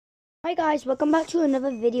Hi guys, welcome back to another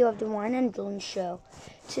video of the Wine and Dylan Show.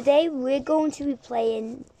 Today we're going to be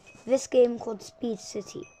playing this game called Speed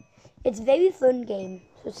City. It's a very fun game,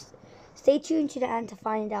 so stay tuned to the end to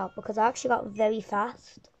find out because I actually got very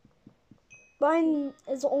fast. Mine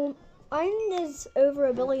is over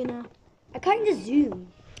a billionaire. I kind of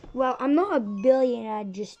zoom. Well, I'm not a billionaire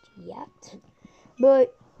just yet,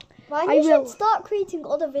 but You should start creating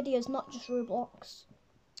other videos, not just Roblox.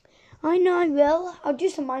 I know I will. I'll do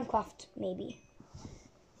some Minecraft maybe.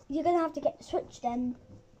 You're gonna have to get the Switch then.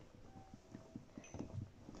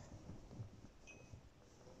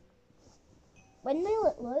 When will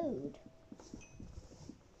it load?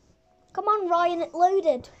 Come on, Ryan, it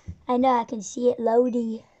loaded. I know, I can see it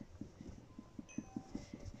loading.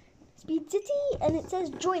 Speed City, and it says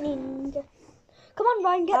joining. Come on,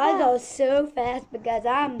 Ryan, get there. I go so fast because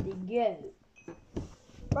I'm the GOAT.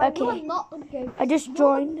 Ryan, Okay, you're not the GOAT. I just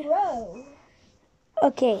joined. Bro.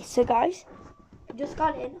 Okay, so guys, I just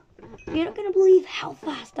got in. You're not gonna believe how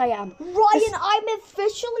fast I am. Ryan, I'm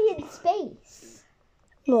officially in space.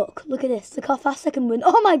 Look at this. Look how fast I can run.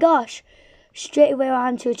 Oh my gosh! Straight away I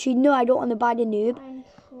ran to a tree. No, I don't want to buy the noob. I'm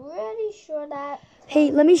pretty sure that.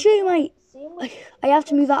 Hey, let me show you my. I have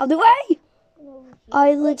to move out of the way.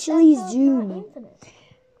 I literally zoom.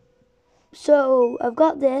 So I've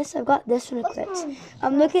got this one equipped.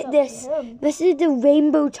 Look at this. This is the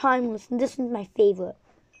rainbow timeless, and this is my favorite.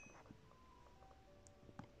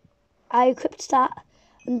 I equipped that,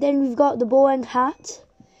 and then we've got the bow and hat.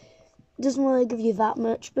 Doesn't really give you that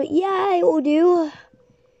much, but yeah, it will do.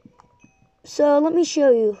 So let me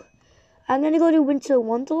show you. I'm gonna go to Winter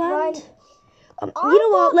Wonderland. You know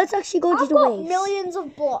what? Let's actually go to the waste. I've got millions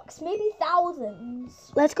of blocks, maybe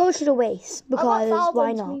thousands. Let's go to the waste because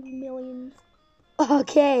why not? Maybe millions.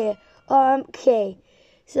 Okay.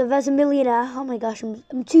 So there's a millionaire. Oh my gosh,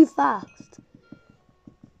 I'm too fast.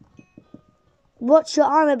 What's your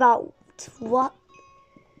arm about? What?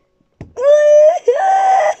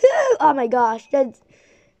 Oh my gosh.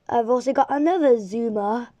 I've also got another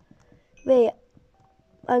zoomer. Wait.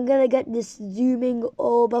 I'm gonna get this zooming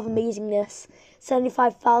orb of amazingness.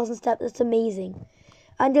 75,000 steps. That's amazing.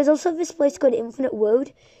 And there's also this place called Infinite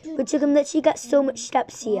Road, which you can literally get so much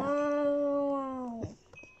steps here.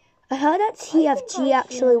 I heard that TFG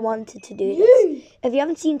actually wanted to do this. If you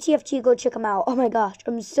haven't seen TFG, go check them out. Oh my gosh,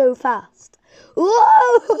 I'm so fast.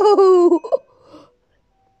 Whoa!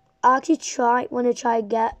 I actually want to try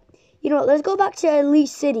get. You know what? Let's go back to Elite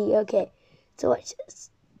City. Okay, so watch this.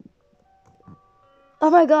 Oh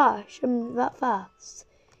my gosh, I'm that fast.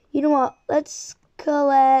 You know what? Let's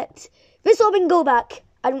collect this orb and go back.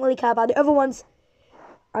 I don't really care about the other ones.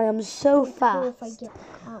 I am so fast. If I get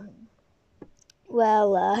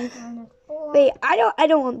Well, wait, I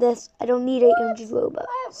don't want this. I don't need 800 Robux. I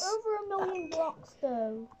have over 1 million blocks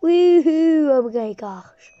though. Woohoo! Oh my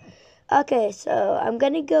gosh. Okay, so I'm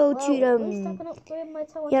gonna go to the.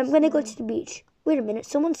 Yeah, I'm gonna go to the beach. Wait a minute,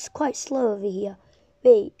 someone's quite slow over here.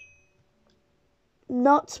 Wait.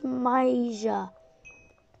 Not Maja.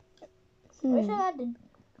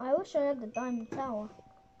 I wish I had the diamond tower.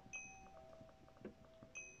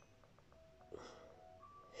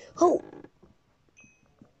 Oh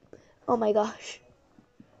my gosh.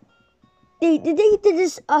 They did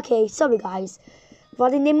this. Okay, sorry guys.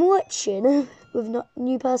 But in watching with not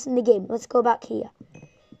new person in the game. Let's go back here.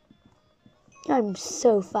 I'm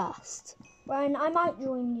so fast. Ryan, I might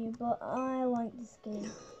join you, but I like this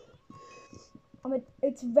game.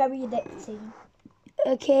 It's very addicting.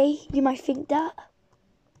 Okay, you might think that.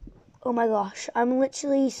 Oh my gosh, I'm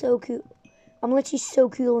literally so cool. I'm literally so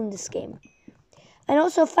cool in this game. And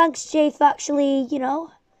also, thanks Jay for actually,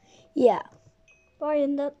 yeah.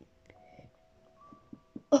 Ryan, that.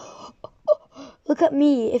 Look at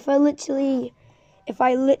me. If I literally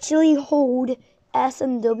hold S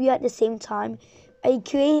and W at the same time, I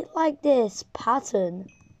create like this pattern.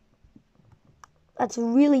 That's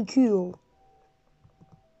really cool.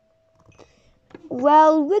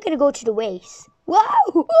 Well, we're gonna go to the waste.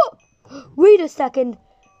 Wow! Wait a second.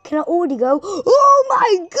 Can I already go? Oh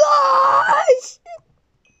my gosh!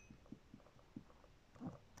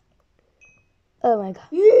 Oh my god.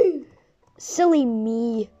 Silly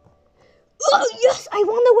me. Oh yes, I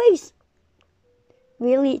won the waste.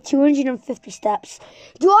 Really? 250 steps.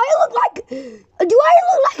 Do I look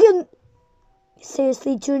like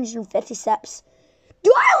seriously, 250 steps.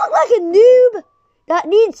 Do I look like a noob that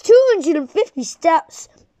needs 250 steps?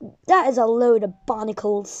 That is a load of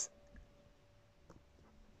barnacles.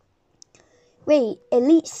 Wait,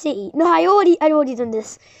 Elite City. No, I already done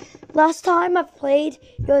this. Last time I played,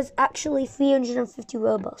 it was actually 350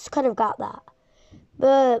 Robux. Could have got that.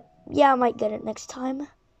 But yeah, I might get it next time.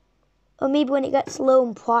 Or maybe when it gets low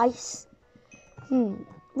in price.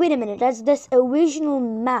 Wait a minute, there's this original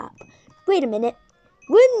map. Wait a minute.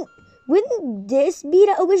 Wouldn't this be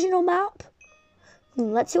the original map?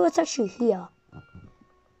 Let's see what's actually here.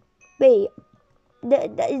 Wait.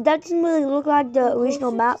 That doesn't really look like the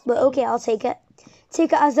original map, but okay, I'll take it.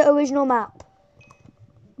 Take it as the original map.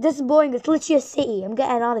 This is boring. It's literally a city. I'm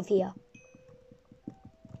getting out of here.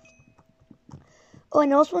 Oh,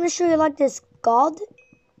 and I also want to show you like this god.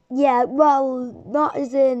 Yeah, well, not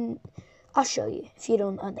as in... I'll show you if you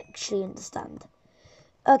don't actually understand.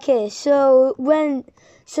 Okay, so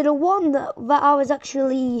the one that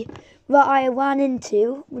I ran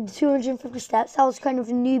into with 250 steps, that was kind of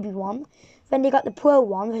a newbie one. Then they got the pro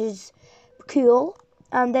one, which is cool,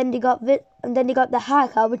 and then they got the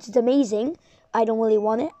hacker, which is amazing. I don't really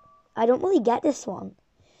want it. I don't really get this one.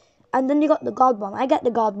 And then they got the god one. I get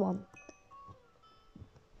the god one.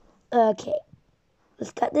 Okay,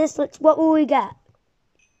 let's get this. What will we get?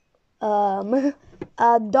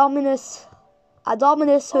 A Dominus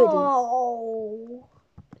hoodie. Oh.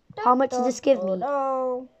 How much does this give me?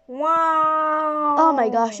 Oh, wow. Oh my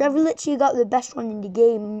gosh, I've literally got the best one in the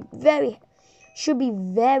game. Should be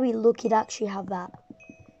very lucky to actually have that.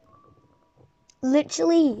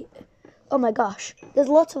 Literally, oh my gosh, there's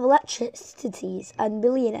lots of electricities and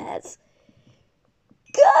billionaires.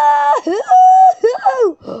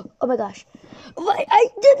 Oh my gosh, I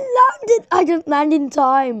didn't land in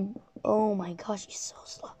time. Oh my gosh, he's so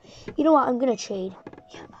slow. You know what, I'm gonna trade.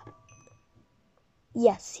 Yeah.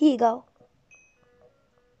 Yes, here you go.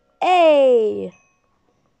 Hey!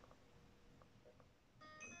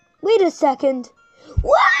 Wait a second.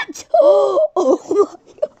 What? Oh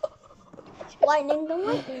my god. Lightning the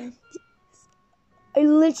lightning. I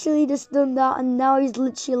literally just done that and now he's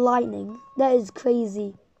literally lightning. That is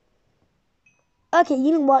crazy. Okay,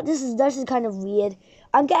 you know what? This is kind of weird.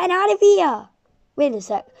 I'm getting out of here. Wait a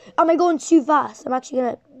sec. Am I going too fast? I'm actually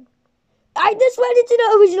gonna... I just went into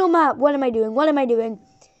the original map. What am I doing?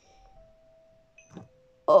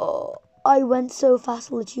 Oh, I went so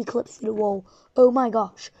fast, literally clipped through the wall. Oh my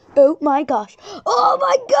gosh. Oh my gosh.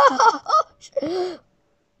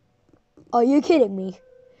 Are you kidding me?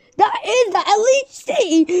 That is the elite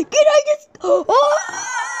city. Can I just... Oh!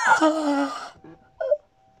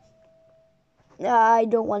 I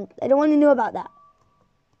don't want to know about that.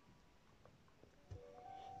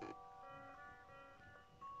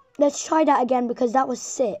 Let's try that again because that was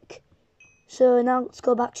sick. So now let's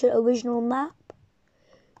go back to the original map.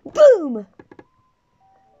 Boom!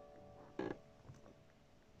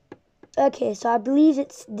 Okay, so I believe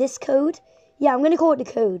it's this code. Yeah, I'm going to call it the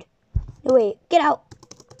code. No, wait. Get out.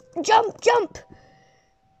 Jump!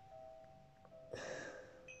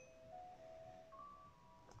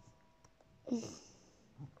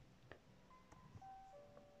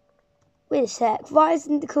 Wait a sec. Why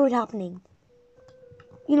isn't the code happening?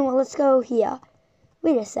 You know what? Let's go here.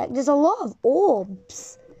 Wait a sec. There's a lot of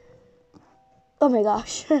orbs. Oh my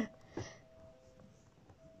gosh.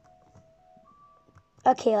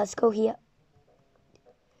 Okay, let's go here.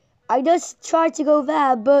 I just tried to go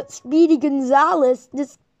there, but Speedy Gonzalez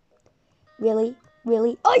just... Really?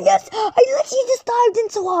 Oh yes! I literally just dived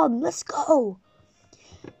into one. Let's go.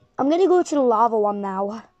 I'm gonna go to the lava one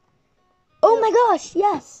now. Oh my gosh,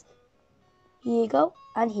 yes. Here you go,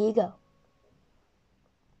 and here you go.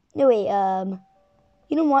 No, wait,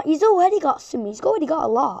 you know what? He's already got some. He's already got a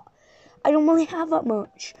lot. I don't really have that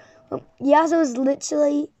much. Yazzo's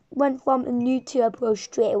literally went from a noob to a pro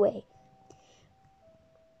straight away.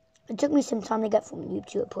 It took me some time to get from a noob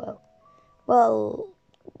to a pro. Well,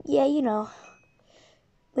 yeah, you know.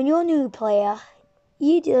 When you're a new player,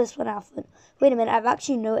 you do this one often. Wait a minute, I've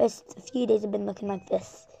actually noticed a few days I've been looking like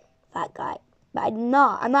this fat guy. But I'm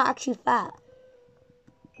not actually fat.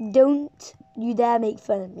 Don't you dare make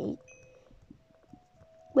fun of me.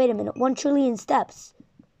 Wait a minute, 1 trillion steps.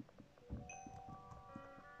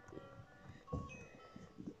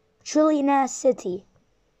 Trillionaire City.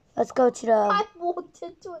 Let's go to the... I walked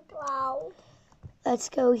into a cloud. Let's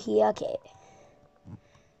go here, okay.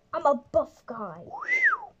 I'm a buff guy.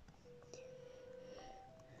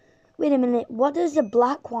 Wait a minute, what does the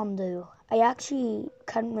black one do? I actually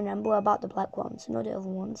can't remember about the black ones, not the other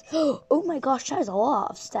ones. Oh my gosh, that is a lot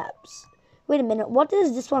of steps. Wait a minute, what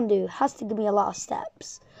does this one do? It has to give me a lot of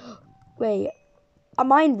steps. Wait,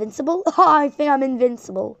 am I invincible? I think I'm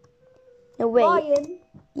invincible. No, wait. Ryan.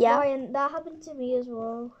 Yeah? Ryan, that happened to me as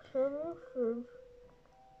well.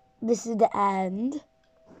 This is the end.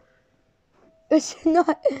 It's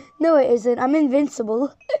not. No, it isn't. I'm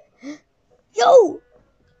invincible. Yo!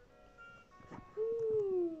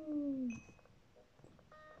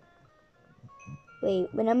 Wait,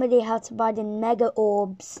 remember they had to buy the mega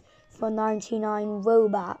orbs for 99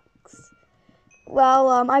 Robux. Well,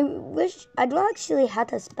 I wish I'd actually had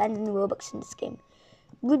to spend any Robux in this game.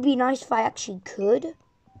 It would be nice if I actually could.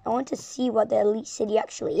 I want to see what the elite city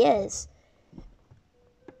actually is.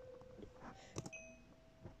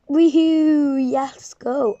 Woohoo! Yeah, let's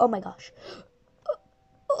go. Oh my gosh.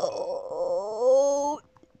 Oh.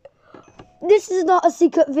 This is not a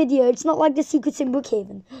secret video. It's not like the secrets in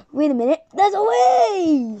Brookhaven. Wait a minute. There's a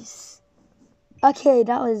ways. Okay,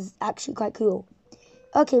 that was actually quite cool.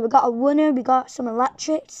 Okay, we got a winner. We got some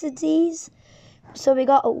electricities. So we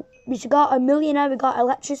got a millionaire. We got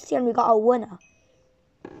electricity, and we got a winner.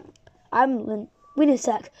 Wait a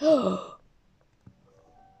sec.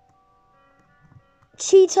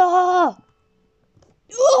 Cheetah!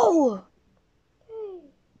 Oh!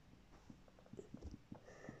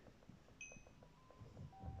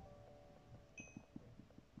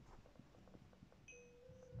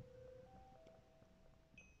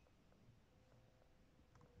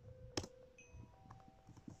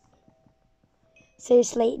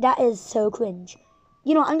 Seriously, that is so cringe.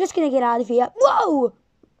 You know, I'm just gonna get out of here. Whoa!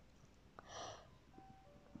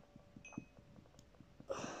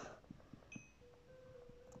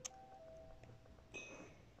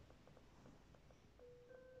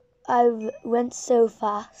 I went so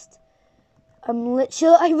fast. I've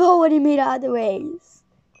already made it out of the ways.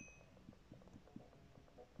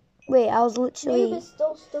 Wait, I was literally... Noob is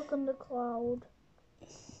still stuck on the cloud.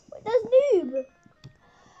 Wait, there's Noob.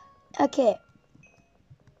 Okay.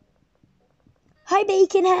 Hi,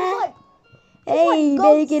 Bacon Hair. Like, hey,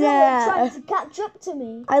 like Bacon Hair. trying to catch up to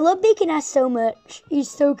me. I love Bacon Hair so much. He's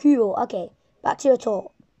so cool. Okay, back to your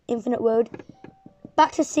tour. Infinite Road.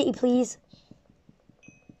 Back to city, please.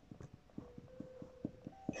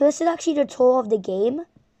 So this is actually the tour of the game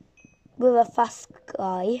with a fast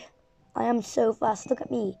guy. I am so fast. Look at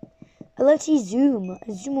me. I literally zoom.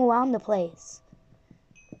 I zoom around the place.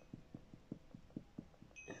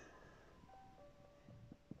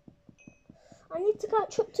 I need to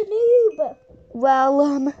catch up to Noob. Well,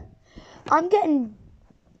 I'm getting...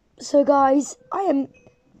 So guys, I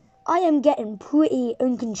am getting pretty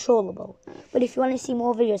uncontrollable. But if you want to see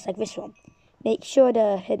more videos like this one, make sure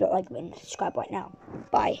to hit the like button and subscribe right now.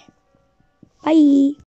 Bye. Bye.